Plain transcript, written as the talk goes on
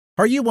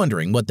Are you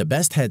wondering what the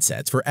best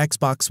headsets for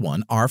Xbox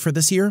One are for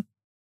this year?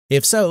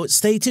 If so,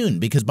 stay tuned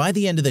because by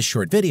the end of this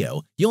short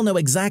video, you'll know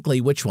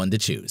exactly which one to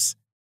choose.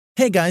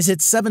 Hey guys,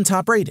 it's 7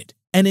 Top Rated,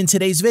 and in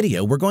today's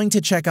video, we're going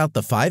to check out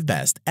the 5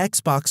 best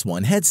Xbox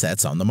One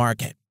headsets on the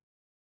market.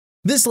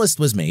 This list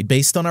was made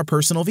based on our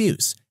personal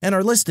views and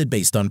are listed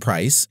based on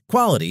price,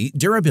 quality,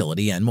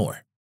 durability, and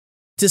more.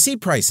 To see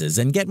prices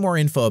and get more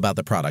info about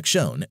the product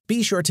shown,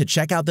 be sure to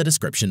check out the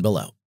description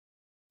below.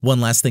 One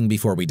last thing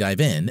before we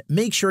dive in,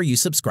 make sure you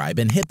subscribe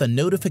and hit the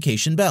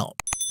notification bell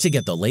to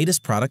get the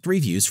latest product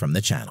reviews from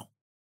the channel.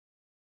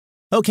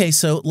 Okay,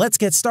 so let's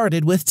get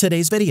started with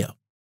today's video.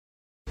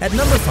 At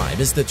number 5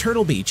 is the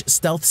Turtle Beach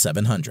Stealth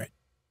 700.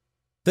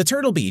 The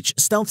Turtle Beach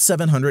Stealth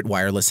 700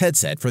 wireless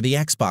headset for the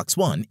Xbox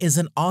One is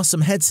an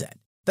awesome headset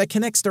that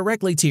connects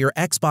directly to your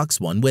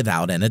Xbox One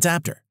without an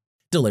adapter,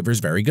 delivers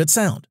very good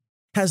sound,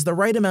 has the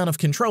right amount of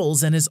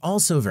controls, and is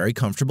also very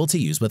comfortable to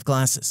use with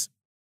glasses.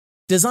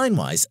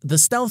 Design-wise, the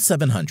Stealth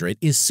 700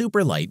 is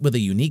super light with a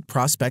unique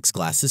Prospex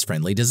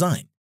glasses-friendly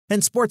design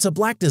and sports a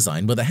black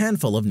design with a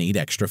handful of neat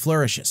extra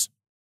flourishes.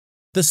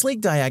 The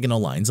sleek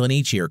diagonal lines on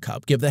each ear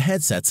cup give the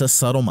headsets a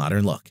subtle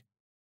modern look.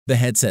 The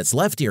headset's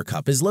left ear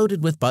cup is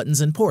loaded with buttons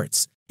and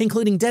ports,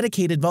 including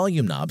dedicated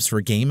volume knobs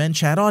for game and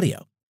chat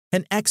audio,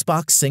 an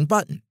Xbox Sync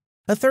button,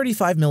 a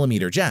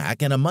 35mm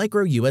jack, and a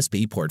micro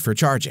USB port for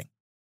charging.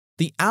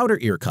 The outer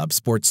ear cup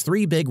sports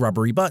 3 big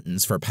rubbery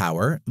buttons for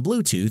power,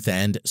 Bluetooth,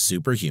 and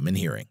superhuman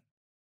hearing.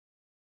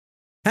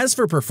 As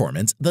for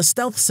performance, the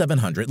Stealth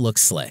 700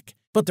 looks slick,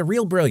 but the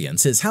real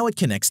brilliance is how it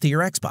connects to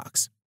your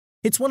Xbox.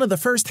 It's one of the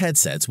first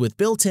headsets with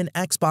built-in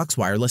Xbox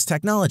wireless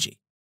technology,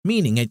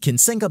 meaning it can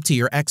sync up to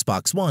your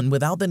Xbox One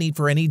without the need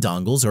for any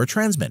dongles or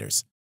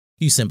transmitters.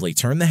 You simply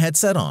turn the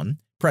headset on,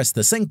 press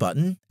the sync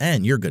button,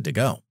 and you're good to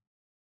go.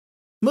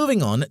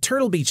 Moving on,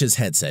 Turtle Beach's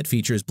headset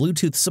features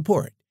Bluetooth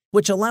support,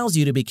 which allows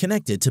you to be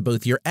connected to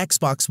both your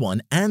Xbox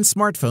One and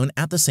smartphone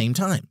at the same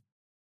time.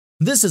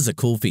 This is a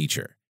cool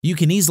feature. You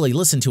can easily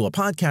listen to a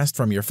podcast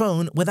from your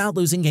phone without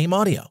losing game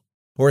audio,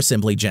 or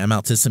simply jam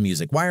out to some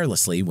music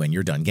wirelessly when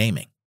you're done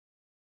gaming.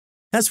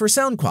 As for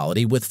sound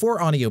quality, with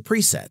 4 audio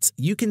presets,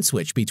 you can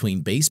switch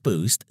between bass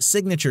boost,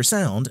 signature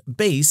sound,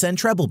 bass, and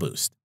treble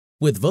boost,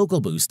 with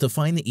vocal boost to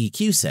find the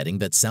EQ setting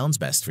that sounds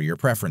best for your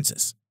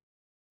preferences.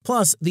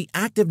 Plus, the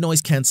active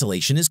noise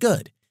cancellation is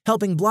good,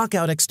 helping block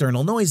out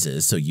external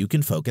noises so you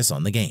can focus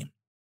on the game.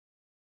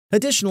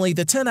 Additionally,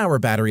 the 10-hour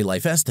battery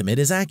life estimate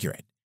is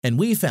accurate, and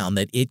we found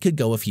that it could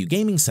go a few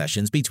gaming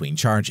sessions between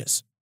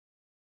charges.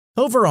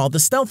 Overall, the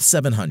Stealth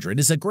 700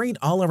 is a great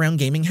all-around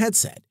gaming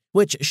headset,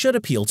 which should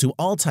appeal to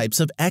all types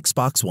of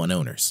Xbox One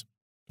owners.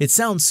 It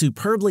sounds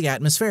superbly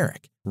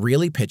atmospheric,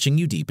 really pitching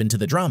you deep into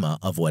the drama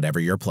of whatever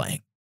you're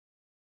playing.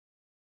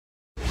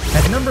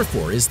 At number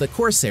 4 is the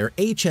Corsair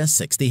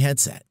HS60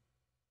 headset.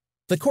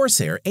 The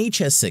Corsair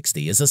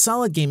HS60 is a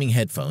solid gaming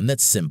headphone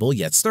that's simple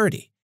yet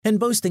sturdy, and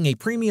boasting a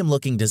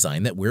premium-looking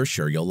design that we're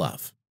sure you'll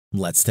love.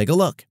 Let's take a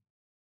look.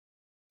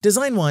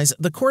 Design-wise,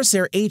 the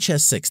Corsair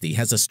HS60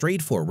 has a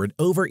straightforward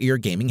over-ear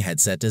gaming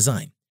headset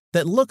design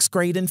that looks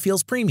great and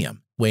feels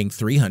premium, weighing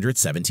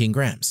 317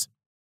 grams.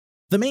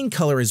 The main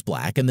color is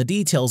black and the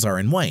details are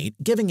in white,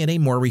 giving it a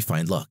more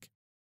refined look.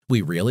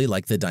 We really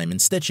like the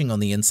diamond stitching on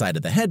the inside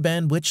of the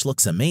headband, which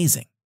looks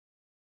amazing.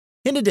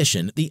 In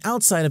addition, the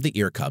outside of the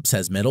ear cups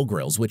has metal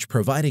grills which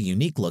provide a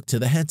unique look to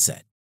the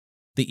headset.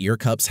 The ear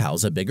cups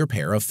house a bigger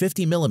pair of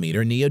 50mm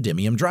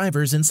neodymium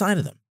drivers inside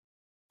of them.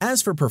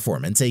 As for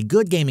performance, a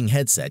good gaming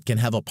headset can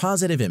have a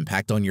positive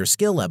impact on your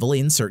skill level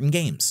in certain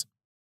games.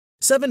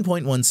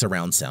 7.1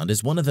 surround sound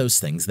is one of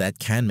those things that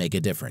can make a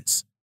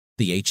difference.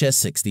 The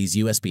HS60's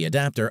USB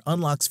adapter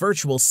unlocks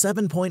virtual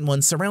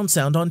 7.1 surround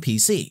sound on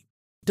PC,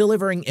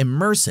 delivering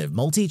immersive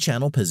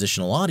multi-channel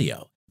positional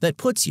audio that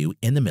puts you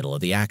in the middle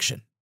of the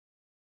action.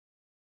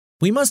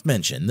 We must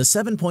mention the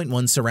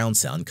 7.1 surround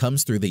sound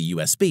comes through the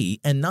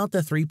USB and not the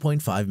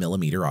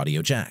 3.5mm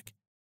audio jack.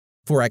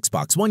 For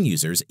Xbox One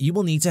users, you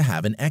will need to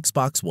have an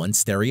Xbox One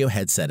stereo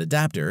headset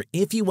adapter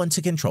if you want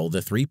to control the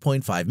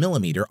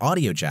 3.5mm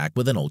audio jack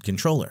with an old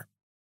controller.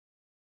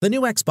 The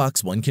new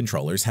Xbox One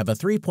controllers have a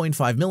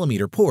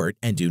 3.5mm port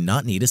and do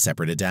not need a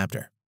separate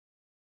adapter.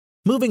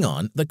 Moving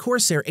on, the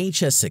Corsair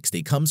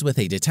HS60 comes with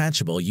a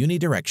detachable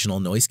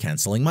unidirectional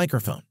noise-canceling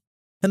microphone,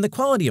 and the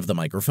quality of the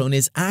microphone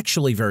is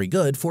actually very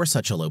good for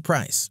such a low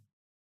price.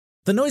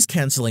 The noise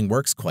canceling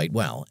works quite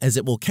well as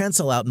it will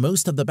cancel out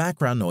most of the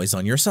background noise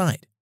on your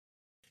side.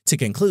 To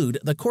conclude,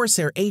 the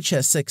Corsair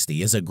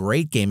HS60 is a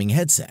great gaming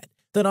headset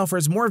that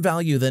offers more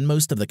value than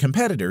most of the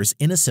competitors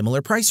in a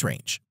similar price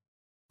range.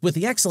 With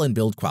the excellent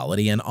build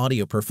quality and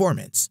audio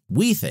performance,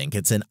 we think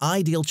it's an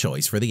ideal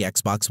choice for the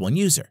Xbox One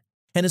user,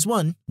 and is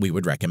one we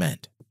would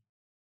recommend.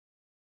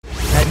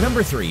 At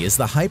number 3 is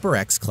the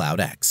HyperX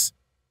Cloud X.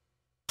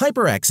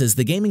 HyperX is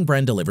the gaming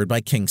brand delivered by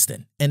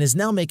Kingston and is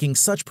now making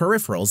such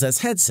peripherals as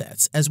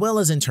headsets as well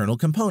as internal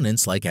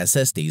components like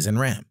SSDs and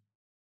RAM.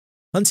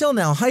 Until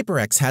now,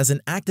 HyperX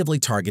hasn't actively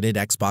targeted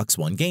Xbox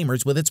One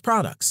gamers with its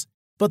products,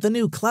 but the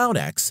new Cloud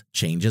X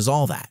changes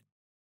all that.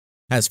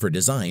 As for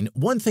design,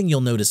 one thing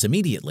you'll notice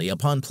immediately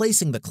upon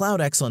placing the Cloud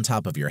X on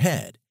top of your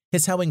head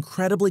is how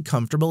incredibly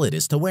comfortable it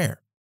is to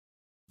wear.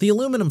 The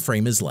aluminum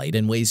frame is light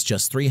and weighs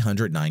just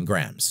 309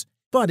 grams,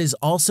 but is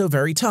also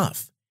very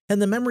tough,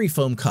 and the memory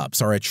foam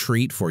cups are a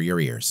treat for your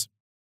ears.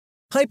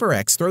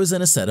 HyperX throws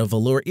in a set of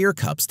velour ear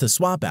cups to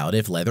swap out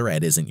if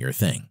leatherette isn't your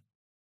thing.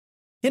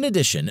 In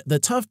addition, the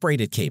tough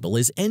braided cable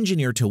is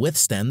engineered to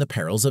withstand the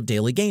perils of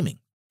daily gaming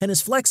and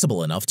is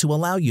flexible enough to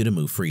allow you to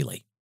move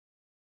freely.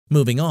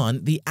 Moving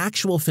on, the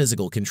actual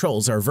physical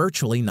controls are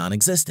virtually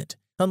non-existent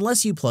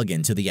unless you plug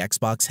into the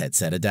Xbox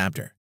headset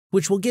adapter,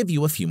 which will give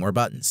you a few more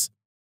buttons.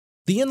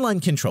 The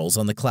inline controls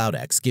on the Cloud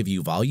X give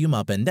you volume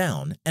up and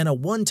down and a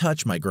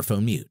one-touch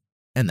microphone mute,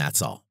 and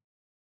that's all.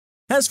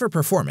 As for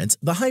performance,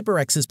 the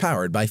HyperX is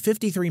powered by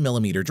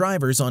 53mm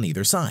drivers on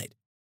either side.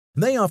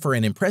 They offer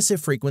an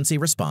impressive frequency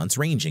response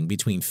ranging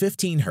between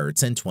 15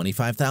 Hz and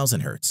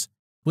 25,000 Hz,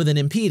 with an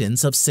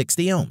impedance of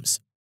 60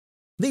 ohms.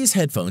 These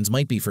headphones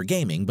might be for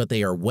gaming, but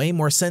they are way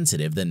more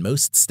sensitive than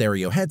most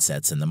stereo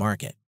headsets in the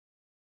market.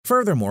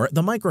 Furthermore,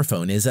 the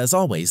microphone is, as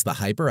always, the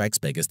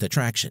HyperX biggest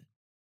attraction.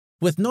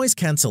 With noise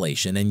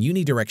cancellation and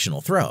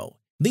unidirectional throw,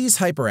 these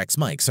HyperX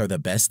mics are the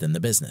best in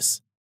the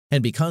business.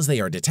 And because they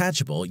are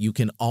detachable, you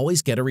can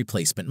always get a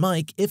replacement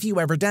mic if you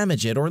ever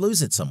damage it or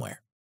lose it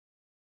somewhere.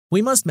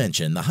 We must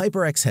mention the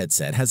HyperX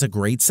headset has a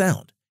great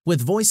sound,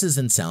 with voices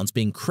and sounds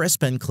being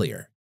crisp and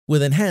clear,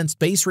 with enhanced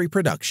bass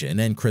reproduction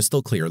and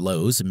crystal clear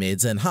lows,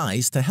 mids, and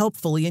highs to help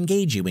fully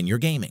engage you in your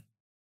gaming.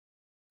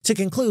 To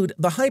conclude,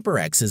 the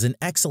HyperX is an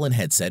excellent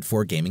headset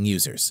for gaming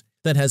users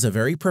that has a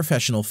very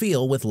professional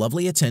feel with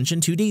lovely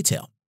attention to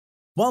detail,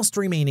 whilst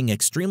remaining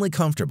extremely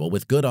comfortable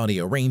with good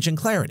audio range and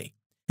clarity,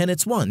 and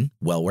it's one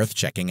well worth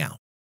checking out.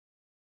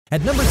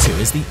 At number 2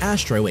 is the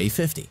Astro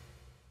A50.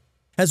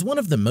 As one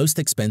of the most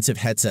expensive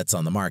headsets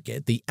on the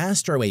market, the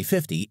Astro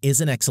A50 is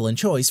an excellent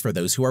choice for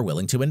those who are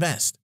willing to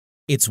invest.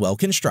 It's well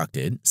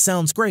constructed,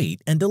 sounds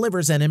great, and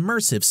delivers an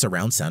immersive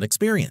surround sound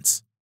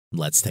experience.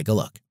 Let's take a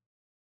look.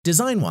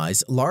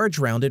 Design-wise, large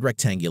rounded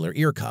rectangular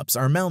ear cups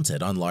are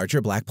mounted on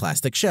larger black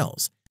plastic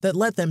shells that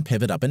let them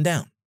pivot up and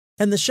down,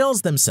 and the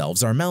shells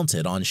themselves are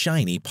mounted on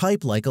shiny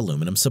pipe-like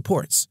aluminum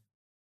supports.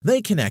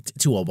 They connect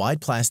to a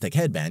wide plastic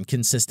headband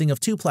consisting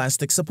of 2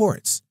 plastic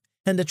supports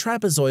and a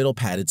trapezoidal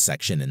padded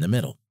section in the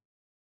middle.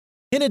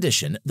 In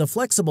addition, the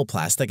flexible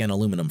plastic and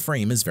aluminum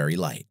frame is very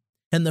light,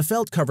 and the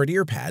felt-covered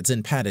ear pads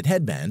and padded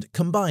headband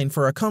combine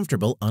for a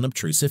comfortable,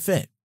 unobtrusive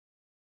fit.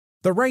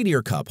 The right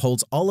ear cup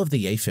holds all of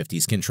the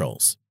A50's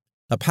controls.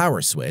 A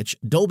power switch,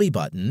 Dolby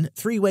button,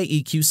 3-way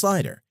EQ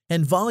slider,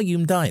 and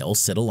volume dial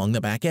sit along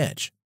the back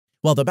edge,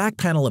 while the back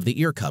panel of the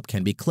ear cup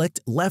can be clicked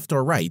left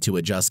or right to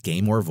adjust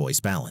game or voice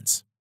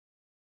balance.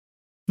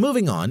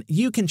 Moving on,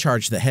 you can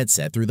charge the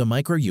headset through the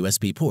micro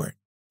USB port,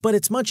 but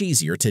it's much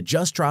easier to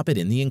just drop it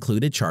in the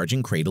included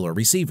charging cradle or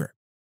receiver.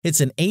 It's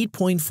an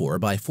 8.4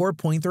 by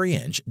 4.3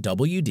 inch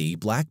WD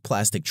black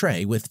plastic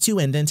tray with 2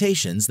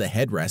 indentations the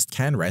headrest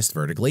can rest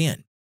vertically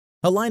in,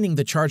 aligning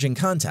the charging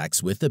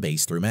contacts with the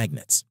base through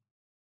magnets.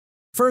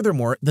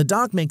 Furthermore, the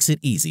dock makes it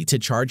easy to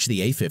charge the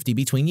A50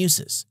 between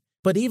uses,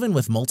 but even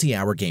with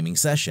multi-hour gaming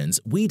sessions,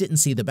 we didn't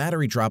see the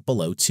battery drop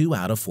below 2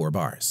 out of 4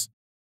 bars.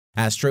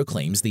 Astro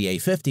claims the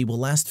A50 will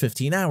last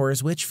 15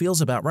 hours, which feels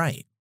about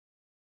right.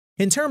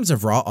 In terms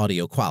of raw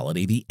audio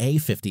quality, the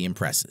A50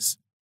 impresses.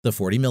 The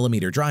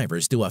 40mm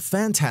drivers do a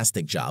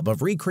fantastic job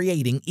of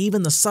recreating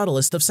even the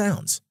subtlest of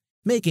sounds,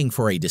 making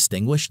for a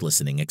distinguished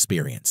listening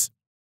experience.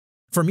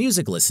 For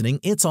music listening,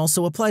 it's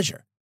also a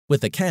pleasure,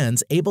 with the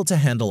cans able to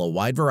handle a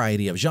wide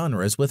variety of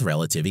genres with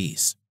relative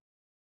ease.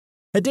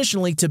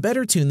 Additionally, to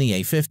better tune the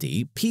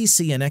A50,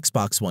 PC and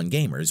Xbox One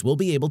gamers will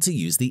be able to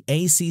use the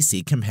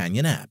ACC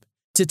Companion app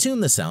to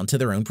tune the sound to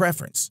their own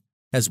preference,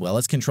 as well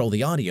as control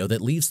the audio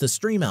that leaves the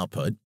stream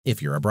output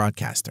if you're a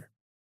broadcaster.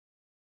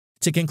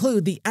 To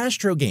conclude, the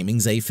Astro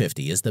Gaming's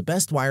A50 is the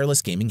best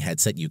wireless gaming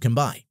headset you can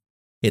buy.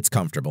 It's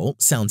comfortable,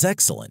 sounds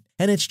excellent,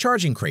 and its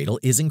charging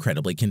cradle is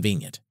incredibly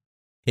convenient.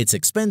 It's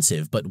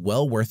expensive, but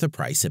well worth the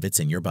price if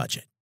it's in your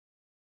budget.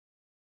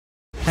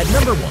 At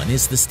number 1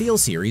 is the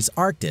SteelSeries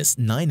Arctis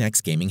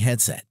 9X gaming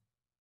headset.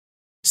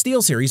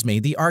 SteelSeries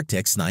made the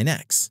Arctis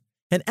 9X,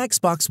 an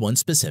Xbox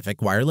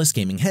One-specific wireless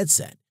gaming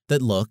headset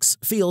that looks,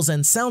 feels,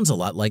 and sounds a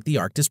lot like the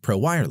Arctis Pro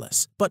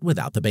Wireless, but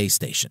without the base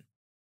station.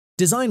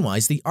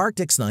 Design-wise, the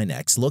Arctis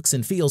 9X looks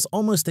and feels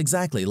almost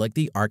exactly like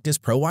the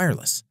Arctis Pro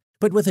Wireless,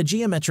 but with a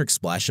geometric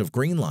splash of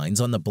green lines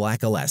on the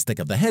black elastic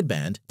of the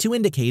headband to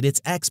indicate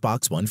its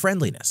Xbox One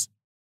friendliness.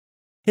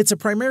 It's a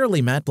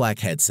primarily matte black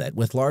headset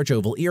with large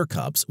oval ear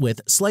cups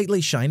with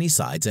slightly shiny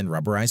sides and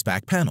rubberized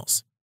back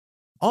panels.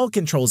 All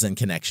controls and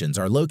connections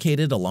are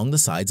located along the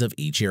sides of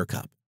each ear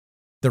cup.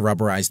 The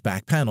rubberized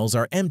back panels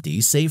are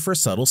empty save for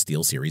subtle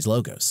SteelSeries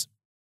logos.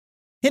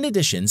 In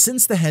addition,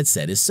 since the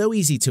headset is so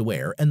easy to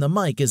wear and the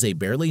mic is a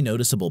barely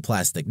noticeable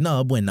plastic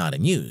nub when not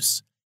in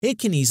use, it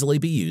can easily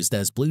be used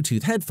as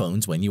Bluetooth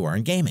headphones when you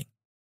aren't gaming.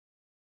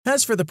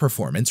 As for the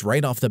performance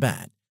right off the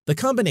bat, the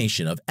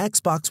combination of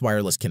Xbox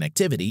wireless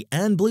connectivity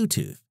and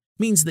Bluetooth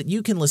means that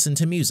you can listen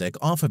to music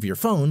off of your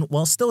phone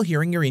while still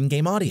hearing your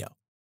in-game audio.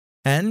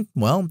 And,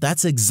 well,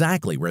 that's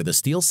exactly where the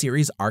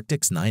SteelSeries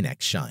Arctis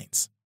 9X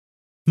shines.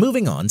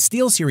 Moving on,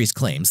 SteelSeries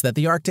claims that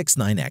the Arctis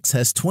 9X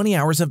has 20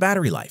 hours of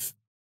battery life.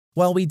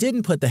 While we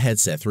didn't put the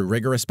headset through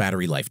rigorous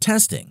battery life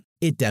testing,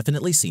 it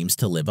definitely seems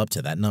to live up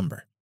to that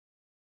number.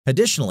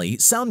 Additionally,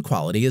 sound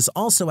quality is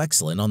also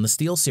excellent on the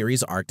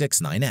SteelSeries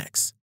Arctis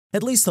 9X,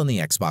 at least on the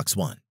Xbox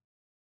One.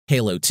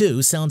 Halo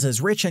 2 sounds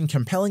as rich and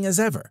compelling as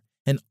ever,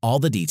 and all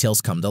the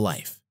details come to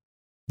life.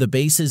 The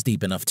bass is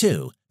deep enough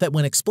too that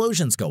when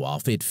explosions go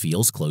off, it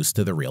feels close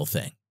to the real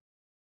thing.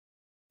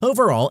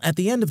 Overall, at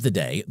the end of the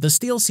day, the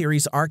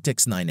SteelSeries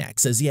Arctis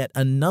 9X is yet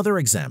another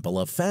example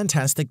of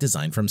fantastic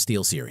design from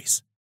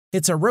SteelSeries.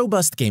 It's a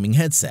robust gaming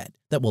headset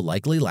that will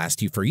likely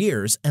last you for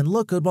years and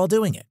look good while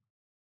doing it.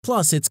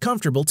 Plus, it's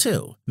comfortable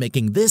too,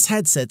 making this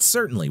headset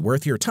certainly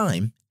worth your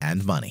time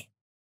and money.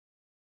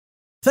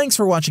 Thanks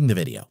for watching the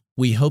video.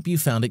 We hope you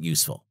found it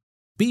useful.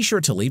 Be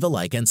sure to leave a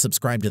like and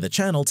subscribe to the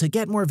channel to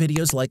get more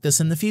videos like this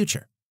in the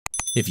future.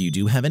 If you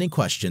do have any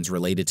questions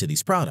related to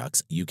these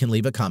products, you can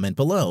leave a comment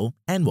below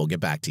and we'll get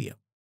back to you.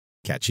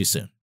 Catch you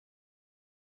soon.